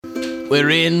We're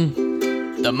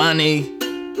in the money.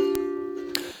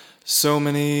 So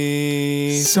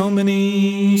many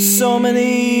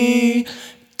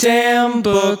damn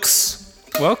books.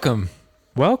 Welcome.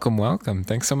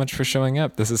 Thanks so much for showing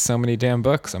up. This is So Many Damn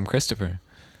Books. I'm Christopher.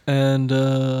 And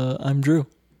I'm Drew.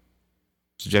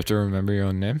 Did you have to remember your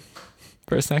own name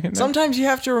for a second? Sometimes you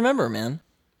have to remember, man.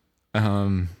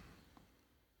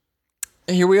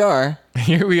 Here we are.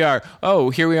 Here we are. Oh,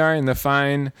 here we are in the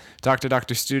fine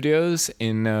Dr. Studios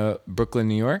in Brooklyn,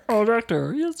 New York. Oh,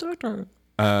 Doctor. Yes, Doctor.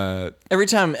 Every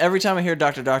time I hear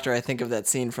Doctor, I think of that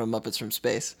scene from Muppets from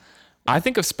Space. I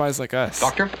think of Spies Like Us.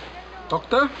 Doctor?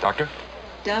 Doctor? Doctor?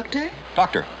 Doctor?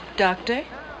 Doctor? Doctor?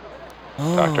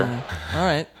 Oh, Doctor. All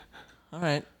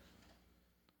right.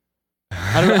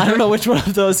 I don't know which one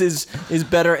of those is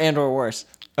better and or worse.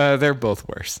 They're both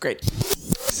worse. Great.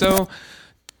 So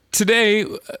today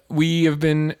we have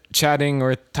been chatting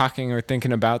or talking or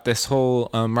thinking about this whole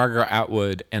Margaret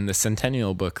Atwood and the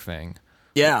Centennial Book thing.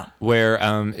 Yeah. Where,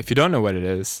 if you don't know what it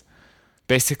is,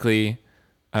 basically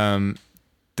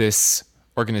this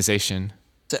organization.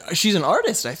 So she's an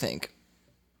artist, I think.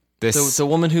 This The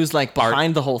woman who's like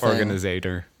behind the whole thing.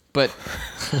 Organizer. But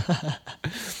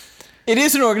it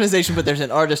is an organization, but there's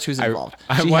an artist who's involved.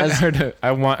 I want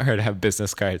her to have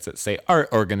business cards that say art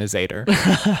organizer.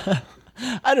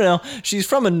 I don't know. She's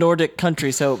from a Nordic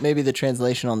country, so maybe the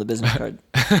translation on the business card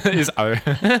is art.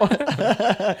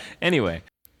 Anyway,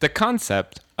 the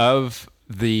concept of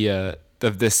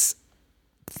this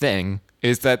thing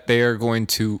is that they are going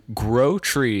to grow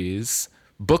trees,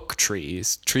 book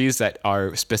trees that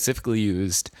are specifically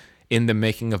used in the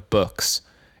making of books.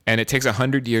 And it takes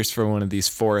 100 years for one of these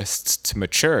forests to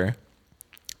mature.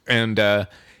 And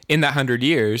in that 100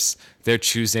 years, they're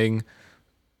choosing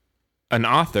an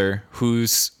author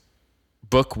whose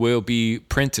book will be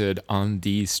printed on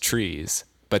these trees,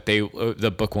 but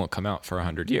the book won't come out for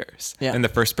 100 years. Yeah. And the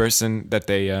first person that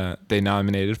they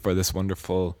nominated for this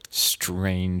wonderful,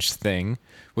 strange thing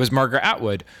was Margaret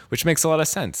Atwood, which makes a lot of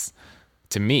sense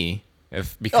to me.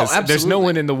 Because there's no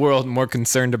one in the world more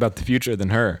concerned about the future than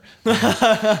her.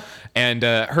 And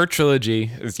her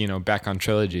trilogy is, back on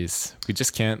trilogies. We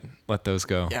just can't let those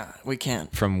go. Yeah, we can't.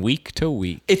 From week to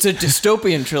week. It's a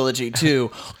dystopian trilogy,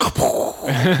 too.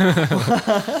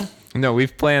 No,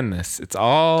 we've planned this. It's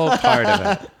all part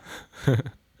of it.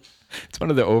 It's one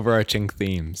of the overarching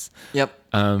themes. Yep.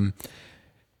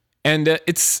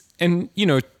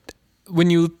 When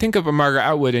you think of a Margaret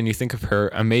Atwood and you think of her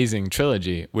amazing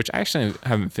trilogy, which I actually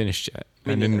haven't finished yet.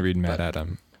 I didn't read Mad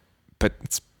Adam, but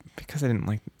it's because I didn't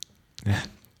like.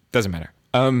 Doesn't matter.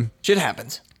 Shit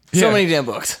happens. Yeah. So many damn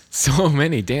books. So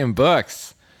many damn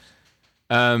books.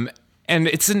 And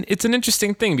it's an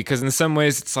interesting thing because in some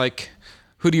ways it's like,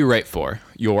 who do you write for?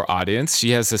 Your audience. She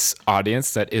has this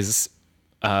audience that is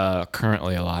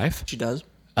currently alive. She does.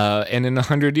 And in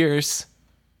 100 years,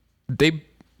 they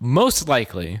most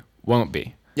likely won't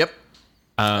be. Yep.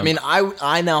 I mean,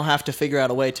 I now have to figure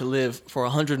out a way to live for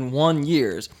 101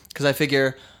 years because I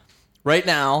figure right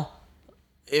now,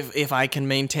 if I can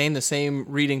maintain the same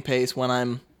reading pace when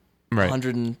I'm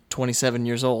 127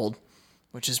 years old,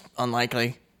 which is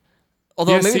unlikely,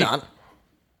 although maybe not.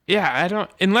 Yeah, I don't.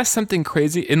 Unless something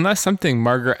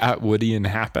Margaret Atwoodian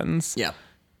happens. Yeah.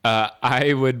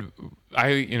 I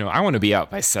want to be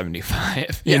out by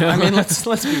 75. Yeah, I mean, let's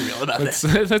be real about this.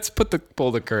 Let's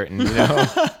pull the curtain.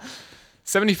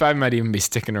 75 might even be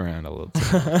sticking around a little too.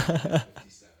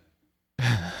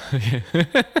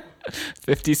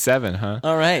 57, huh?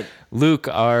 All right. Luke,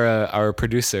 our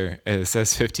producer,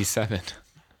 says 57.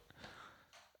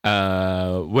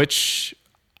 Which,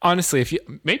 honestly,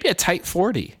 maybe a tight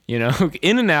 40, in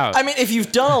and out. I mean, if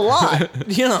you've done a lot,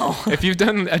 If you've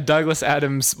done a Douglas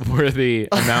Adams worthy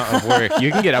amount of work,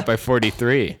 you can get out by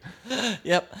 43.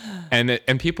 Yep.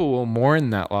 And people will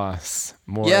mourn that loss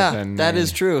more than that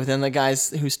is true. Than the guys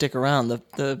who stick around,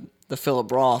 the Philip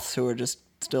Roths who are just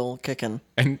still kicking.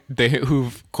 And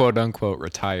who've quote unquote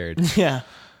retired. Yeah.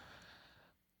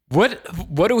 What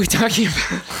are we talking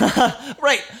about?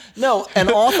 Right. No, an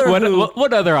author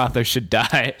what other author should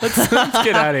die? Let's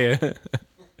get out of here.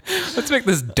 Let's make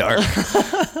this dark.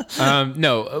 I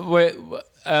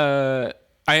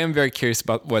am very curious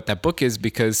about what that book is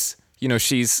because, she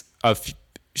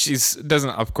doesn't,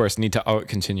 of course, need to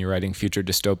continue writing future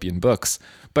dystopian books,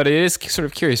 but it is sort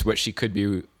of curious what she could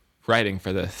be writing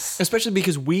for this. Especially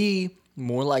because we,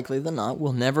 more likely than not,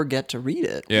 will never get to read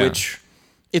it, Yeah. which...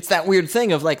 It's that weird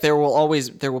thing of like there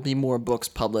will be more books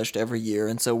published every year,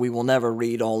 and so we will never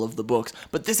read all of the books.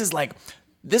 But this is like,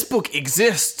 this book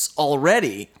exists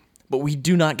already, but we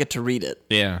do not get to read it.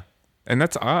 Yeah. And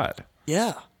that's odd.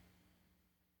 Yeah.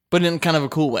 but in kind of a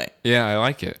cool way. Yeah, I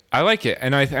like it.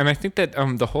 And I think that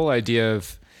the whole idea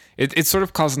of it sort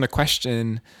of calls into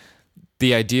question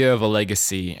the idea of a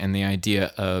legacy and the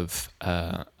idea of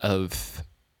the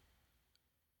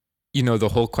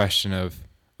whole question of,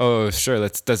 oh, sure,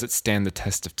 does it stand the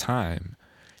test of time?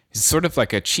 It's sort of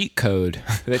like a cheat code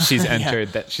that she's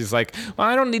entered that she's like, well,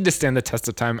 I don't need to stand the test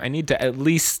of time. I need to at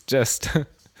least just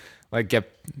like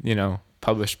get,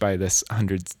 published by this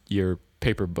 100-year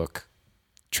paper book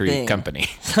tree company.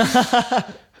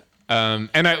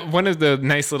 One of the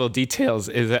nice little details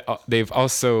is that they've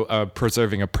also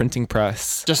preserving a printing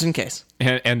press. Just in case.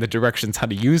 And the directions how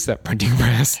to use that printing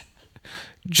press.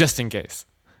 Just in case.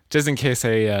 Just in case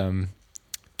a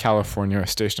California or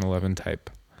Station 11 type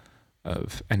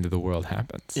of end of the world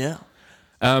happens. Yeah.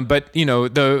 But,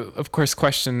 the, of course,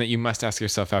 question that you must ask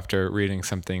yourself after reading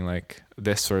something like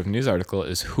this sort of news article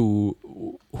is who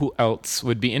else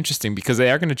would be interesting, because they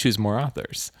are going to choose more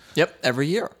authors. Yep, every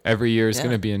year. Every year is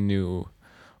going to be a new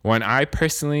one. I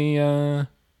personally, I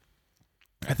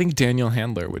think Daniel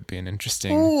Handler would be an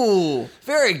interesting... Ooh,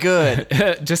 very good.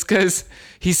 Just because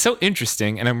he's so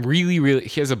interesting, and I'm really...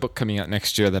 He has a book coming out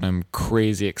next year that I'm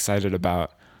crazy excited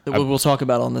about. That we'll talk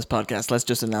about on this podcast. Let's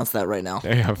just announce that right now.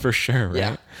 Yeah, for sure,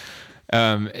 right?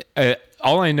 Yeah.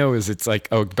 All I know is it's like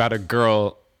about a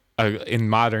girl in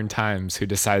modern times who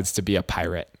decides to be a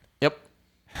pirate. Yep.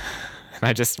 And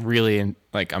I just really,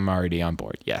 I'm already on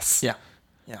board. Yes. Yeah.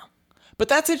 Yeah. But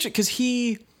that's interesting because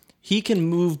he can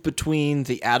move between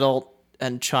the adult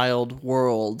and child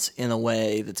worlds in a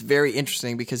way that's very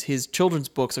interesting, because his children's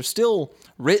books are still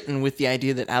written with the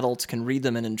idea that adults can read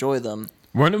them and enjoy them.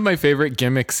 One of my favorite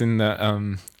gimmicks in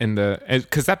the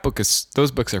because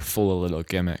those books are full of little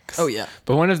gimmicks. Oh yeah.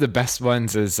 But one of the best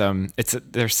ones is I don't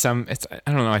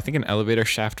know, I think an elevator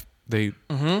shaft,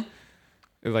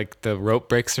 like the rope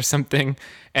breaks or something,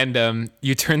 and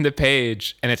you turn the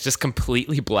page and it's just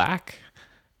completely black.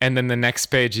 And then the next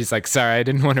page, he's like, sorry, I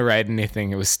didn't want to write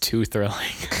anything. It was too thrilling.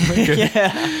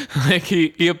 Yeah. Like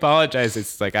he apologized.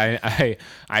 It's like, I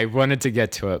wanted to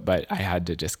get to it, but I had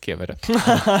to just give it a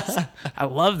pause. I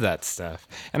love that stuff.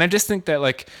 And I just think that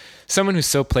like someone who's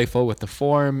so playful with the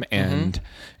form and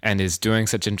is doing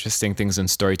such interesting things in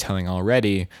storytelling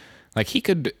already, like he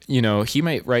could, he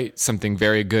might write something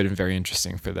very good and very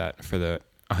interesting for the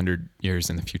 100 years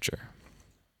in the future.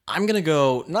 I'm going to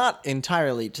go not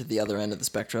entirely to the other end of the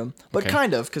spectrum, but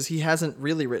kind of, because he hasn't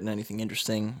really written anything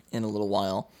interesting in a little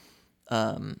while.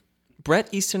 Bret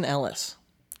Easton Ellis.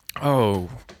 Oh.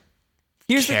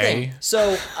 Here's the thing.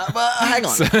 So, hang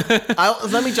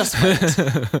on. Let me justify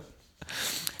this.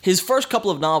 His first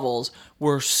couple of novels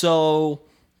were so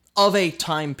of a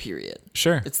time period.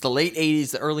 Sure. It's the late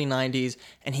 80s, the early 90s,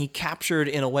 and he captured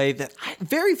in a way that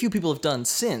very few people have done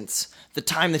since the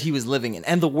time that he was living in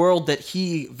and the world that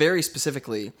he very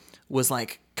specifically was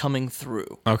like coming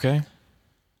through. Okay.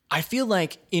 I feel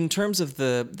like in terms of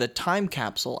the time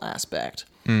capsule aspect,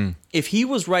 if he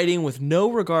was writing with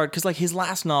no regard, because like his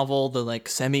last novel, the like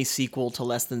semi-sequel to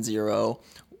Less Than Zero,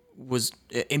 was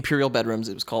Imperial Bedrooms,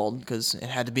 it was called, because it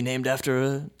had to be named after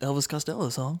a Elvis Costello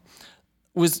song,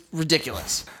 was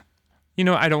ridiculous. I'm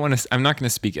not going to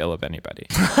speak ill of anybody.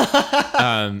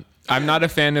 I'm not a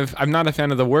fan of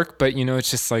the work, but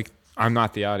it's just like, I'm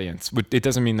not the audience. It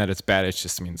doesn't mean that it's bad. It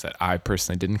just means that I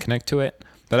personally didn't connect to it,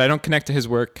 but I don't connect to his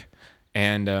work.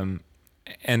 And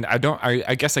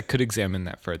I guess I could examine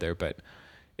that further, but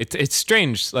it's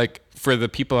strange. Like for the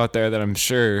people out there that I'm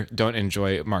sure don't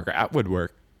enjoy Margaret Atwood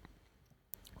work.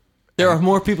 There are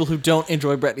more people who don't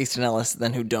enjoy Bret Easton Ellis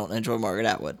than who don't enjoy Margaret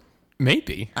Atwood.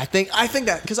 Maybe. I think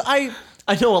that because I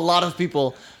know a lot of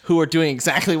people who are doing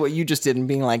exactly what you just did and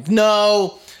being like,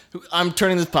 no, I'm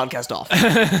turning this podcast off.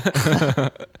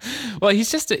 Well,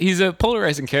 he's a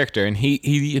polarizing character, and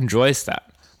he enjoys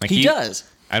that. Like he does.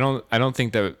 I don't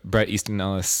think that Bret Easton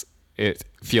Ellis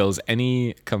feels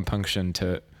any compunction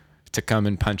to come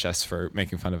and punch us for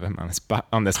making fun of him on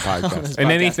this podcast.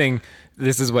 And anything,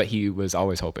 this is what he was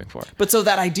always hoping for. But so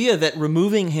that idea that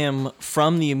removing him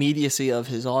from the immediacy of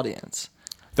his audience,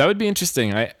 that would be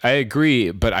interesting. I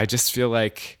agree, but I just feel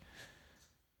like,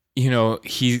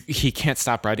 he can't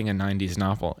stop writing a 90s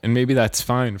novel. And maybe that's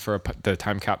fine for the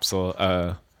time capsule.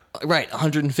 Right,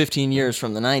 115 years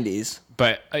from the 90s.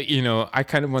 But, I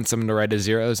kind of want someone to write a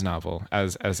Zeros novel,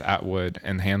 as Atwood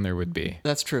and Handler would be.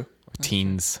 That's true.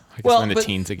 Teens. I just went to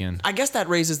teens again. I guess that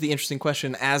raises the interesting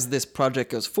question as this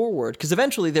project goes forward, because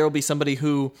eventually there will be somebody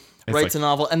who writes a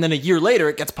novel, and then a year later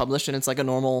it gets published, and it's like a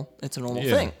normal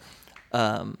thing.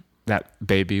 That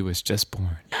baby was just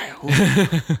born.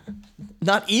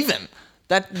 Not even.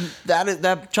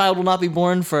 That child will not be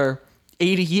born for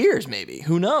 80 years, maybe.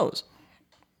 Who knows?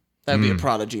 That'd be a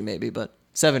prodigy maybe, but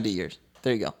 70 years.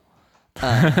 There you go.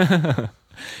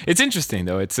 It's interesting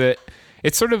though. It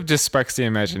sort of just sparks the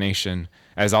imagination,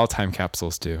 as all time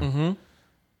capsules do.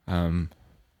 Mm-hmm.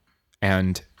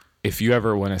 And if you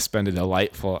ever want to spend a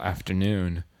delightful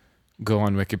afternoon, go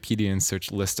on Wikipedia and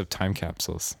search list of time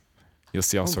capsules. You'll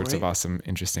see all sorts of awesome,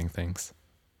 interesting things.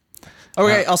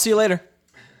 Okay, I'll see you later.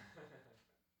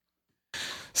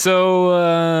 So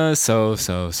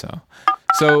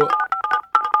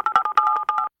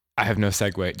I have no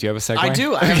segue. Do you have a segue? I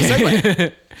do. I have a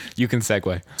segue. You can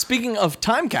segue. Speaking of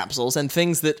time capsules and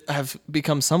things that have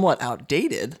become somewhat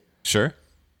outdated, Sure.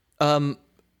 pen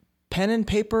and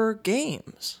paper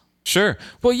games. Sure.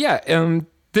 Well, yeah.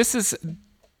 This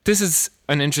is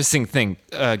an interesting thing.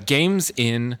 Games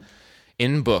in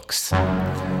books.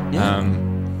 Yeah.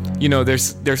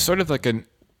 There's sort of like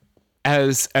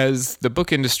as the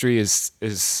book industry is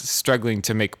struggling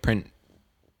to make print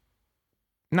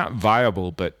not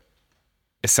viable but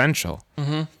essential.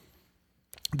 Mm-hmm.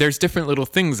 There's different little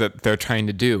things that they're trying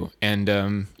to do, and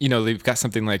they've got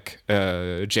something like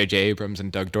J.J. Abrams and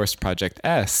Doug Dorst Project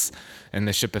S and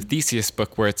the Ship of Theseus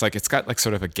book, where it's got like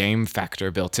sort of a game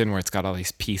factor built in, where it's got all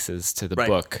these pieces to the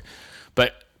book.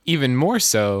 But even more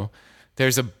so,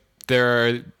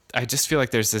 I just feel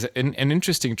like there's an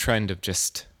interesting trend of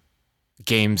just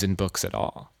games and books at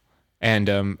all, and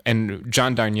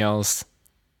John Darnielle's,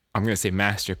 I'm going to say,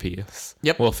 masterpiece,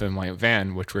 Wolf and White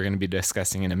Van, which we're going to be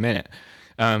discussing in a minute,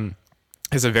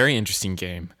 is a very interesting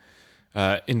game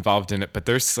involved in it. But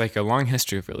there's like a long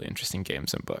history of really interesting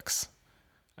games and books.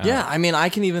 Yeah, I mean, I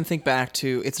can even think back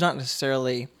to, it's not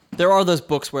necessarily, there are those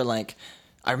books where, like,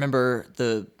 I remember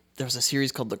there was a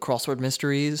series called The Crossword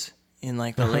Mysteries in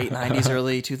like the late 90s,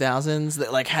 early 2000s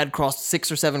that like had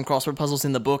 6 or 7 crossword puzzles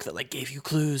in the book that like gave you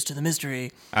clues to the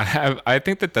mystery. I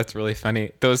think that's really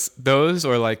funny. Those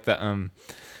or like the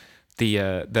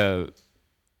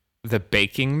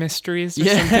baking mysteries or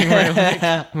something,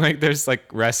 where like there's like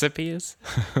recipes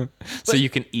so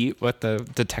you can eat what the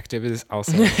detective is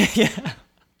also. Yeah.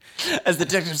 As the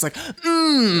detective's like,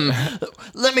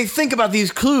 let me think about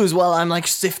these clues while I'm like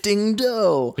sifting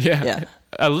dough. Yeah.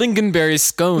 A lingonberry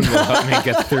scone will help me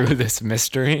get through this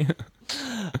mystery.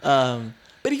 But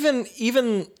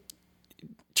even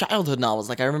childhood novels,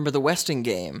 like I remember the Westing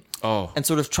game. Oh. And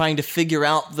sort of trying to figure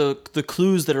out the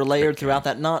clues that are layered throughout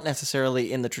that, not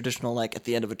necessarily in the traditional, like at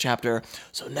the end of a chapter,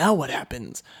 so now what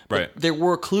happens? But there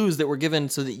were clues that were given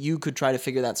so that you could try to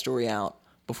figure that story out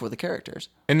before the characters.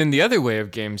 And in the other way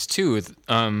of games too,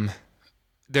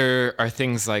 there are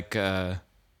things like in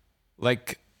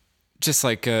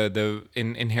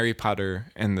Harry Potter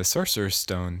and the Sorcerer's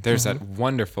Stone, there's that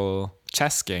wonderful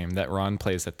chess game that Ron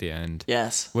plays at the end.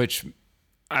 Yes. Which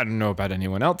I don't know about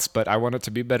anyone else, but I wanted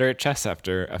to be better at chess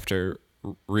after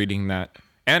reading that.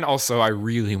 And also I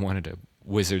really wanted a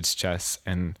wizard's chess,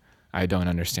 and I don't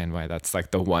understand why that's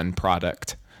like the one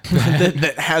product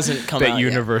that hasn't come out that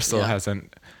Universal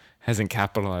hasn't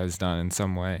capitalized on in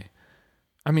some way.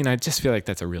 I mean, I just feel like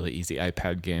that's a really easy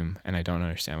iPad game, and I don't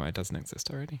understand why it doesn't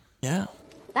exist already. Yeah.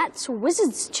 That's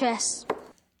wizard's chess.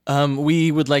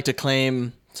 We would like to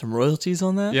claim some royalties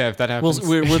on that. Yeah, if that happens.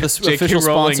 We're the official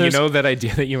Rowling, sponsors. you know that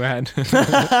idea that you had?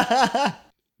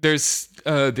 There's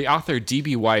the author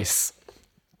D.B. Weiss,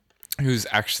 who's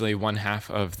actually one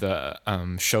half of the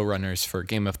showrunners for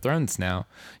Game of Thrones now.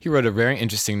 He wrote a very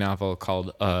interesting novel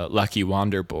called Lucky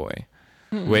Wander Boy,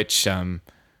 which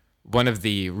one of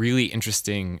the really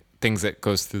interesting things that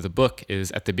goes through the book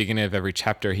is at the beginning of every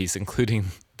chapter, he's including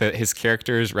his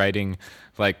characters writing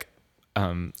like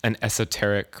an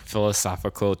esoteric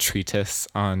philosophical treatise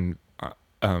on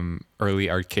early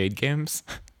arcade games.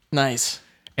 Nice.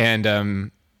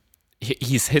 And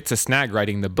he hits a snag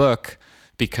writing the book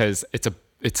because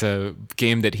it's a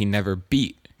game that he never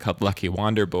beat called Lucky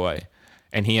Wander Boy,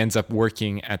 and he ends up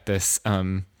working at this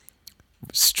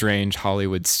strange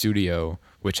Hollywood studio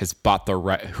which has bought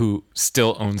who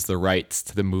still owns the rights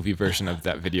to the movie version of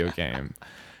that video game,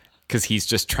 because he's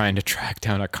just trying to track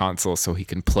down a console so he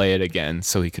can play it again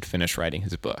so he could finish writing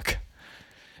his book.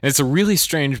 And it's a really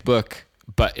strange book,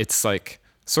 but it's like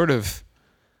sort of,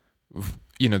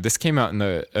 this came out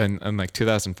in like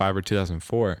 2005 or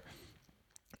 2004,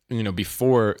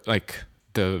 before like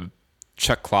the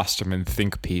Chuck Klosterman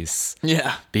think piece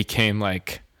became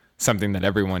like something that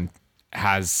everyone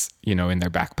has, in their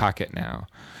back pocket now.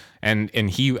 And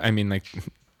he, like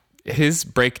his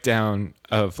breakdown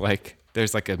of like,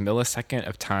 there's like a millisecond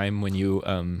of time when you,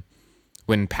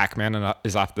 when Pac-Man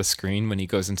is off the screen, when he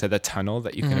goes into the tunnel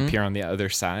that you can appear on the other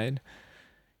side,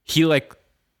 he like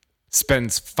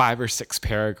spends 5 or 6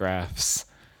 paragraphs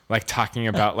like talking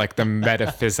about like the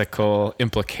metaphysical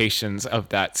implications of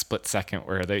that split second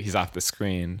where he's off the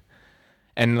screen.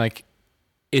 And like,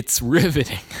 it's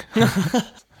riveting.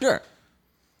 Sure.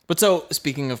 But so,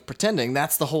 speaking of pretending,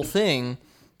 that's the whole thing.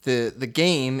 The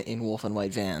game in Wolf and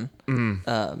White Van,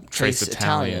 Trace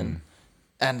Italian,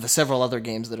 and the several other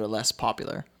games that are less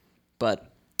popular.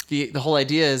 But the whole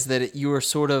idea is that you are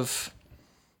sort of,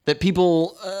 that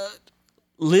people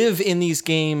live in these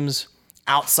games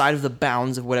outside of the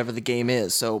bounds of whatever the game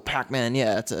is. So Pac-Man,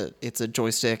 yeah, it's a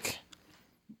joystick.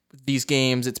 These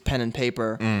games, it's pen and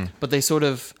paper. But they sort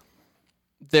of,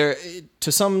 they're,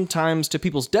 to sometimes to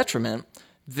people's detriment,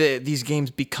 these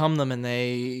games become them and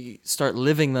they start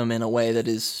living them in a way that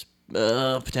is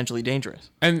potentially dangerous.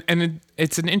 And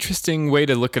it's an interesting way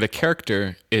to look at a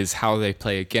character is how they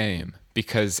play a game,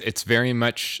 because it's very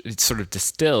much, it's sort of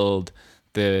distilled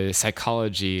the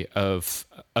psychology of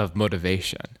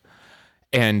motivation.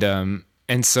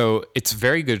 And so it's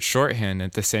very good shorthand.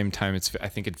 At the same time, I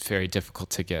think it's very difficult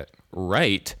to get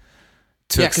right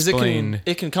to explain. Because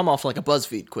it can come off like a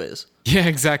BuzzFeed quiz. Yeah,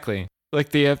 exactly.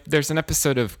 Like there's an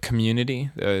episode of Community,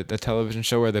 the television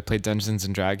show where they play Dungeons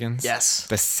and Dragons. Yes.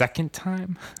 The second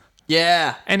time.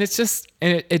 Yeah. And it just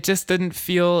didn't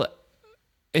feel.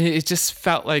 It just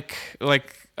felt like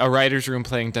a writer's room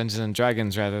playing Dungeons and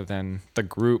Dragons rather than the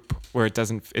group, where it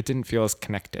didn't feel as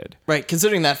connected. Right,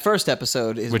 considering that first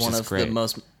episode is Which one is of great. the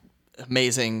most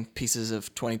amazing pieces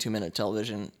of 22-minute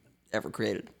television ever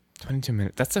created. 22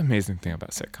 minutes. That's the amazing thing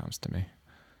about sitcoms to me.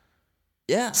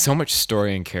 Yeah. So much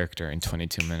story and character in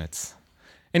 22 minutes.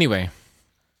 Anyway.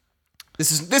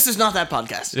 This is not that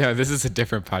podcast. Yeah, this is a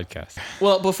different podcast.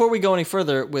 Well, before we go any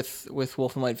further with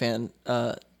Wolf and White Van,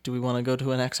 do we want to go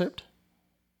to an excerpt?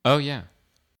 Oh, yeah.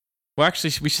 Well,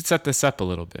 actually, we should set this up a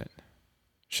little bit.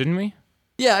 Shouldn't we?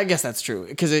 Yeah, I guess that's true.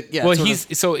 Because well,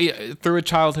 through a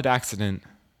childhood accident,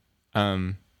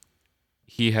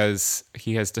 he has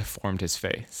deformed his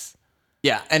face.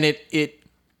 Yeah, and it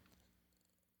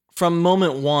from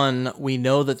moment one, we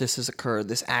know that this has occurred.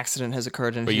 This accident has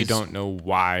occurred, but you don't know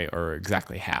why or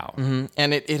exactly how. Mm-hmm.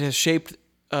 And it has shaped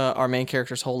our main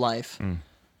character's whole life,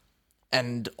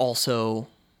 and also,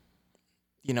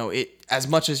 it as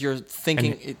much as you're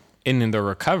thinking. In the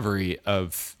recovery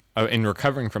in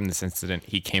recovering from this incident,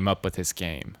 he came up with his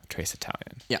game, Trace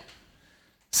Italian. Yeah.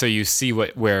 So you see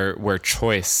where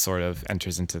choice sort of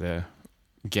enters into the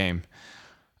game.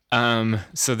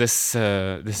 So this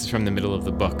is from the middle of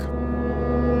the book.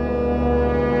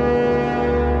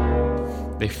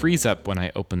 They freeze up when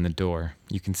I open the door.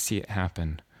 You can see it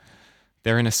happen.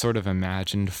 They're in a sort of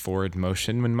imagined forward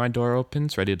motion when my door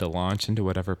opens, ready to launch into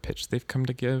whatever pitch they've come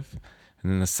to give.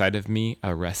 And then the sight of me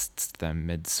arrests them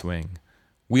mid-swing.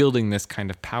 Wielding this kind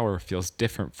of power feels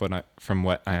different from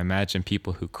what I imagine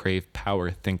people who crave power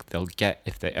think they'll get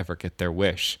if they ever get their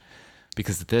wish.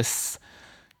 Because this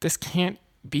can't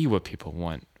be what people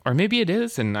want. Or maybe it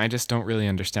is, and I just don't really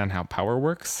understand how power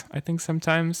works, I think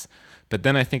sometimes. But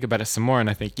then I think about it some more, and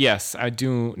I think, yes, I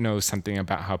do know something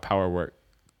about how power works.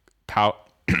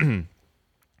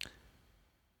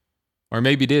 Or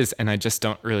maybe it is, and I just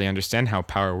don't really understand how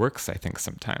power works, I think,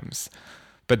 sometimes.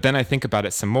 But then I think about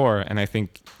it some more, and I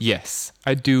think, yes,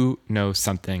 I do know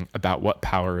something about what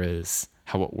power is,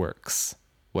 how it works,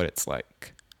 what it's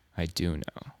like. I do know.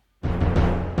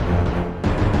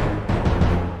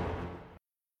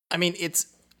 I mean, it's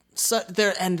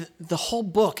there, and the whole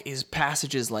book is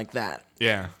passages like that.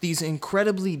 Yeah. These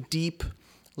incredibly deep,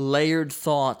 layered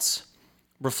thoughts,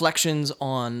 reflections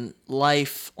on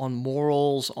life, on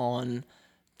morals, on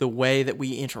the way that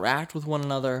we interact with one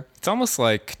another. It's almost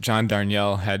like John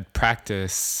Darnielle had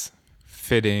practice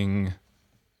fitting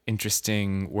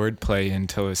interesting wordplay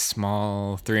into a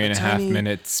small 3.5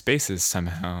 minute spaces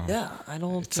somehow. Yeah, I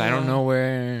don't know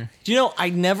where. Do you know, I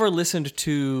never listened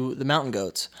to The Mountain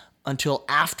Goats until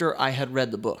after I had read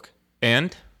the book.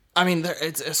 And? I mean,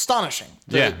 it's astonishing.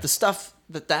 The stuff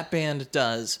that band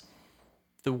does,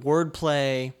 the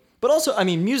wordplay, but also, I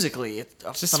mean, musically, it's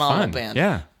a phenomenal band.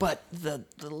 Yeah. But the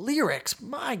lyrics,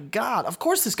 my God, of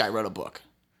course this guy wrote a book.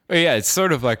 Well, yeah, it's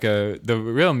sort of like the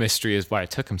real mystery is why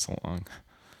it took him so long.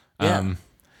 Yeah.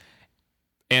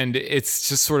 And it's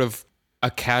just sort of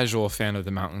a casual fan of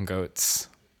the Mountain Goats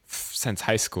since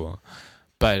high school.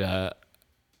 But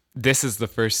this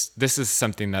is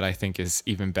something that I think is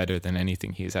even better than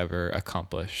anything he's ever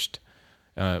accomplished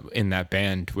in that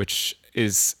band, which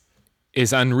is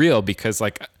unreal because,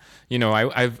 like,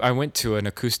 I went to an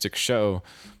acoustic show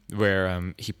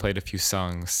where he played a few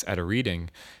songs at a reading,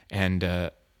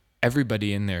 and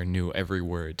everybody in there knew every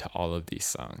word to all of these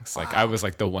songs. Like, I was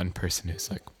like the one person who's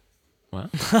like, what?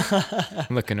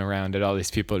 I'm looking around at all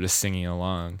these people just singing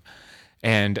along.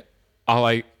 And all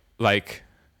I like,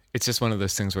 it's just one of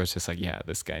those things where it's just like, yeah,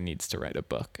 this guy needs to write a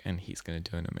book and he's going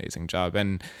to do an amazing job.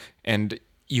 And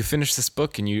you finish this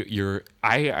book and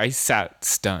I sat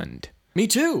stunned. Me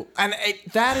too. And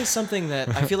that is something that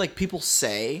I feel like people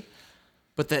say,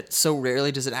 but that so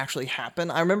rarely does it actually happen.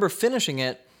 I remember finishing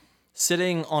it,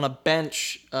 sitting on a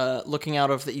bench, looking out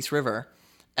over the East River,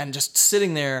 and just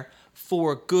sitting there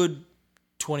for a good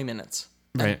 20 minutes.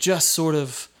 And Right. just sort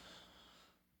of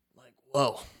like,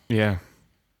 whoa. Yeah.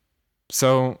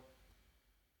 So,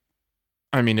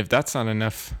 I mean, if that's not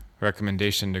enough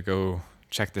recommendation to go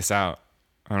check this out,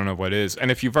 I don't know what is.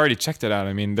 And if you've already checked it out,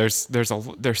 I mean, there's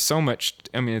so much.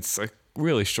 I mean, it's a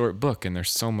really short book, and there's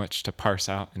so much to parse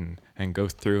out and go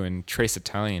through. And Trace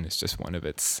Italian is just one of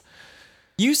its.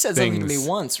 You said something to me things.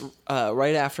 once,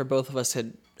 right after both of us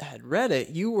had read it.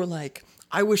 You were like,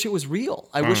 I wish it was real.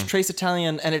 I wish Trace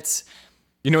Italian, and it's.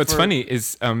 You know what's funny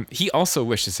is he also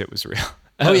wishes it was real.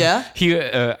 Oh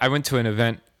yeah. I went to an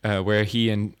event where he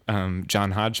and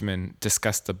John Hodgman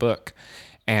discussed the book,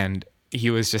 and he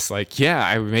was just like, yeah,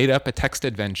 I made up a text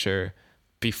adventure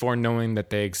before knowing that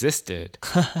they existed.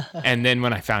 And then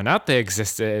when I found out they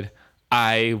existed,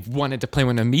 I wanted to play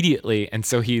one immediately. And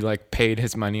so he like paid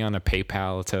his money on a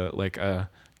PayPal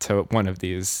to one of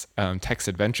these text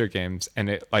adventure games, and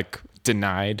it like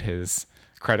denied his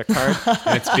credit card.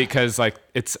 And it's because like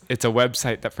it's a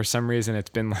website that for some reason it's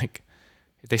been like,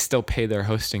 they still pay their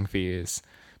hosting fees,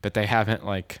 but they haven't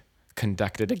like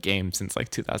conducted a game since like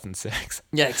 2006.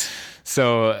 Yikes.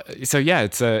 So yeah,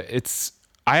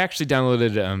 I actually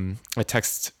downloaded a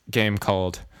text game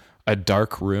called A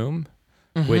Dark Room,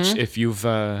 which if you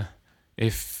have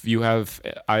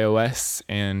iOS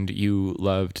and you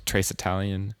loved Trace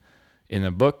Italian in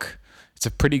a book, it's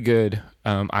a pretty good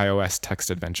iOS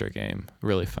text adventure game.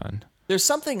 Really fun. There's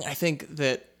something I think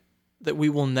that we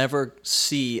will never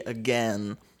see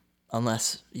again,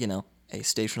 unless a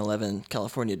Station 11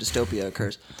 California dystopia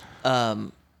occurs.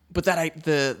 But that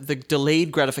the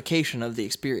delayed gratification of the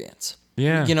experience.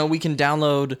 Yeah. We can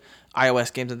download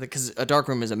iOS games because A Dark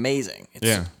Room is amazing.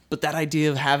 Yeah. But that idea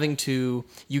of having to,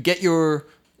 you get your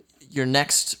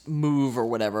next move or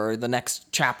whatever, the next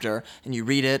chapter, and you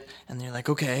read it, and you're like,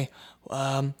 okay,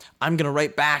 I'm gonna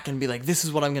write back and be like, this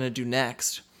is what I'm gonna do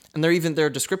next. And there are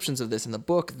descriptions of this in the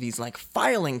book, these like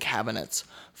filing cabinets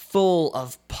full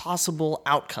of possible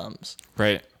outcomes.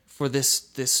 Right. For this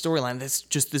storyline,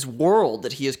 this world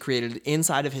that he has created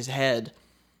inside of his head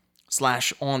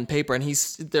 / on paper. And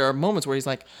there are moments where he's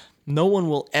like, no one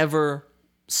will ever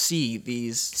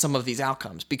see some of these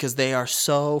outcomes because they are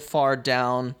so far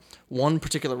down one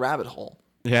particular rabbit hole.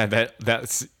 Yeah,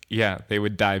 they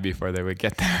would die before they would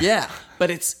get there. Yeah, but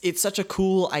it's such a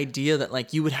cool idea that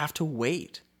like you would have to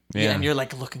wait. Yeah, and you're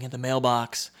like looking at the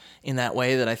mailbox in that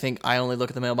way that I think I only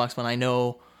look at the mailbox when I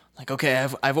know, like, okay,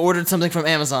 I've ordered something from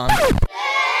Amazon.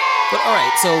 But all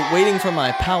right, so waiting for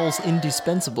my Powell's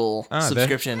Indispensable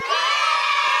subscription.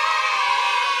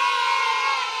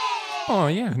 Oh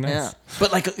yeah, nice. Yeah,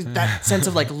 but like that sense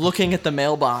of like looking at the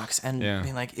mailbox and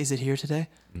being like, is it here today?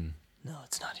 No,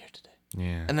 it's not here today.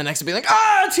 Yeah. And the next to be like,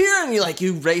 it's here, and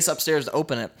you race upstairs to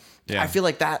open it. Yeah. I feel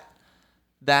like that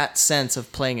sense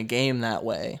of playing a game that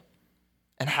way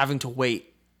and having to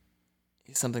wait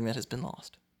is something that has been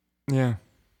lost. Yeah.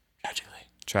 Tragically.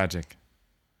 Tragic.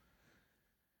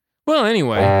 Well,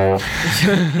 anyway.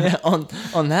 Yeah, on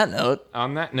that note.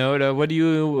 On that note, what are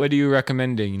you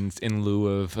recommending in lieu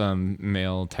of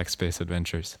male text-based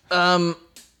adventures?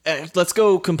 Let's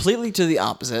go completely to the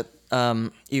opposite.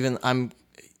 You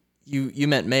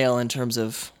meant male in terms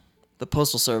of the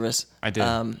Postal Service. I did.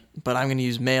 But I'm going to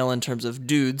use male in terms of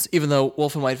dudes, even though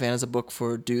Wolf and White Fan is a book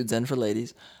for dudes and for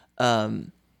ladies.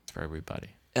 It's for everybody.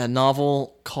 A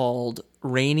novel called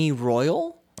Rainy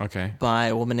Royal. Okay. By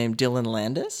a woman named Dylan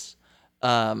Landis.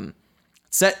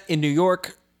 Set in New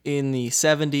York in the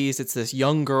 70s. It's this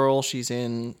young girl. She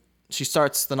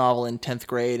starts the novel in 10th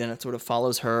grade, and it sort of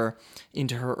follows her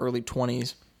into her early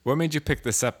 20s. What made you pick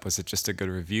this up? Was it just a good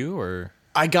review, or?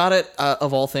 I got it,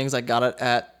 of all things, I got it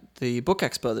at the Book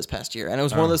Expo this past year. And it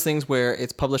was one of those things where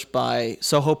it's published by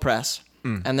Soho Press.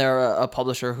 And they're a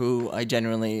publisher who I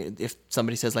genuinely, if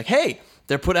somebody says like, hey,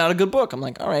 they're putting out a good book, I'm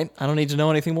like, all right, I don't need to know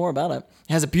anything more about it.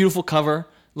 It has a beautiful cover.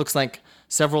 Looks like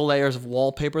several layers of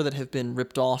wallpaper that have been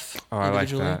ripped off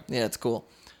individually. I like that. Yeah, it's cool.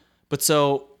 But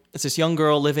so it's this young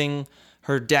girl living,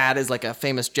 her dad is like a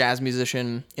famous jazz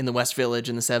musician in the West Village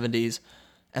in the 70s,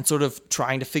 and sort of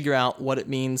trying to figure out what it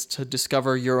means to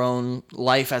discover your own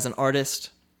life as an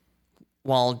artist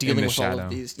while dealing with all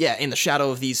of these. Yeah, in the shadow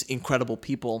of these incredible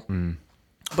people.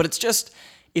 But it's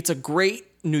it's a great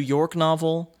New York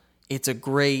novel. It's a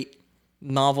great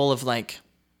novel of like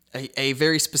a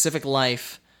very specific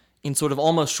life in sort of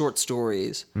almost short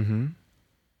stories. Mm-hmm.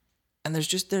 And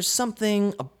there's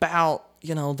something about,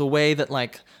 the way that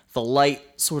like the light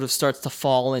sort of starts to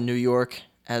fall in New York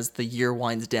as the year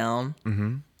winds down.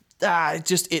 Mm-hmm.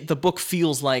 The book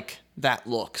feels like that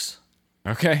looks.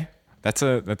 Okay. That's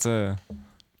a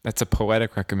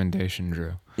poetic recommendation,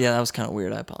 Drew. Yeah, that was kind of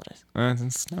weird. I apologize.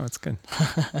 No, it's good.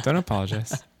 Don't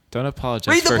apologize. Don't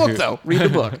apologize. Read the book, though. Read the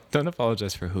book. Don't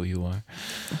apologize for who you are.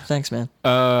 Thanks, man.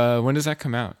 When does that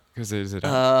come out? Because is it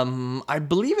out? I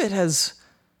believe it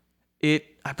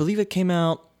came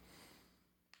out.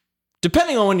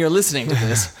 Depending on when you're listening to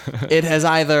this, it has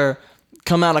either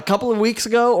come out a couple of weeks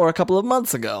ago or a couple of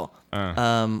months ago,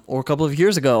 or a couple of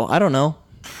years ago. I don't know.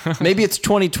 Maybe it's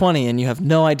 2020 and you have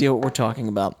no idea what we're talking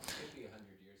about.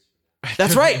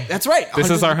 That's right. That's right.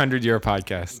 This is our 100-year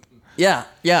podcast. Yeah.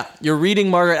 You're reading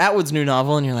Margaret Atwood's new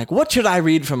novel and you're like, what should I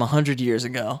read from 100 years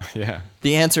ago? Yeah.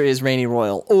 The answer is Rainy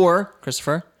Royal. Or,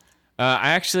 Christopher?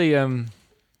 I actually, I'm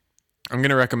going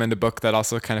to recommend a book that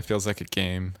also kind of feels like a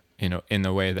game, in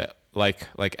the way that,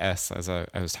 like S, as I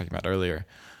was talking about earlier.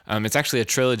 It's actually a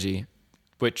trilogy,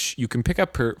 which you can pick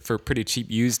up for pretty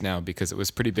cheap used now because it was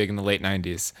pretty big in the late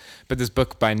 90s. But this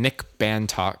book by Nick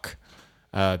Bantock,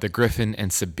 The Griffin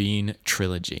and Sabine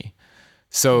Trilogy.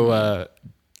 So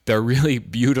they're really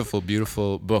beautiful,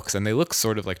 beautiful books. And they look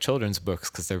sort of like children's books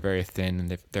because they're very thin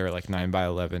and they're like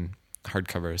 9x11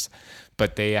 hardcovers.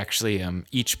 But they actually,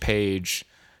 each page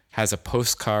has a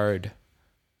postcard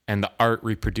and the art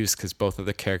reproduced because both of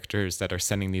the characters that are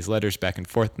sending these letters back and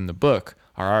forth in the book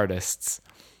are artists.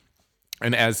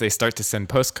 And as they start to send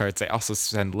postcards, they also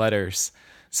send letters.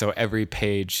 So every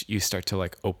page you start to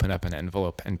like open up an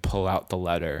envelope and pull out the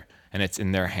letter and it's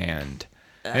in their hand.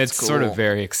 And it's cool. Sort of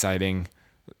very exciting,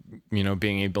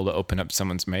 being able to open up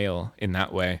someone's mail in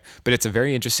that way. But it's a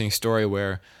very interesting story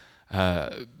where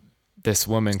this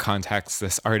woman contacts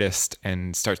this artist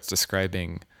and starts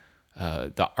describing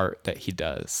the art that he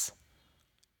does.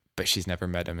 But she's never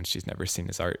met him and she's never seen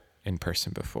his art in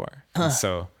person before. And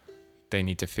so they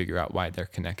need to figure out why they're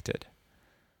connected.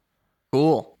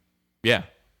 Cool. Yeah.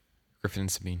 Griffin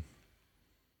and Sabine.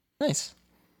 Nice.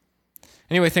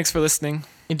 Anyway, thanks for listening.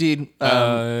 Indeed.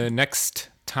 Next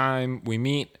time we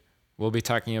meet, we'll be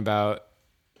talking about...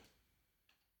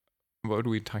 What are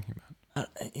we talking about?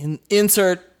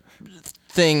 Insert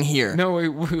thing here.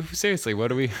 No, seriously,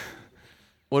 what are we...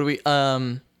 What are we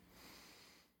talking?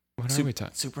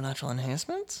 Supernatural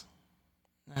enhancements?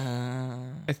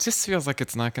 It just feels like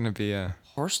it's not going to be a...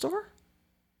 Horror store?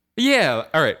 Yeah,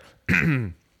 all right.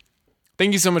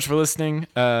 Thank you so much for listening.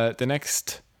 The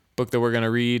next book that we're going to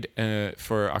read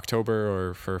for October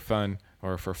or for fun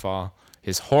or for fall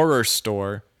is Horror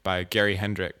Store by Gary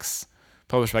Hendricks,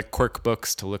 published by Quirk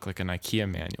Books to look like an IKEA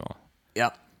manual.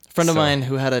 Yep. A friend of mine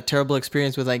who had a terrible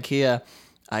experience with IKEA,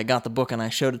 I got the book and I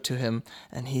showed it to him,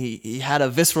 and he had a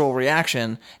visceral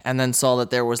reaction and then saw that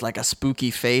there was like a spooky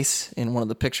face in one of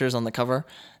the pictures on the cover,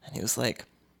 and he was like,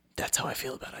 that's how I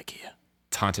feel about IKEA.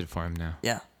 It's haunted for him now.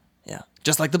 Yeah.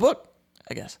 Just like the book,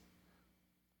 I guess.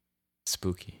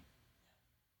 Spooky.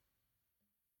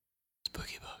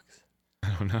 Spooky books.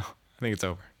 I don't know. I think it's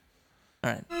over.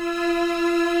 All right.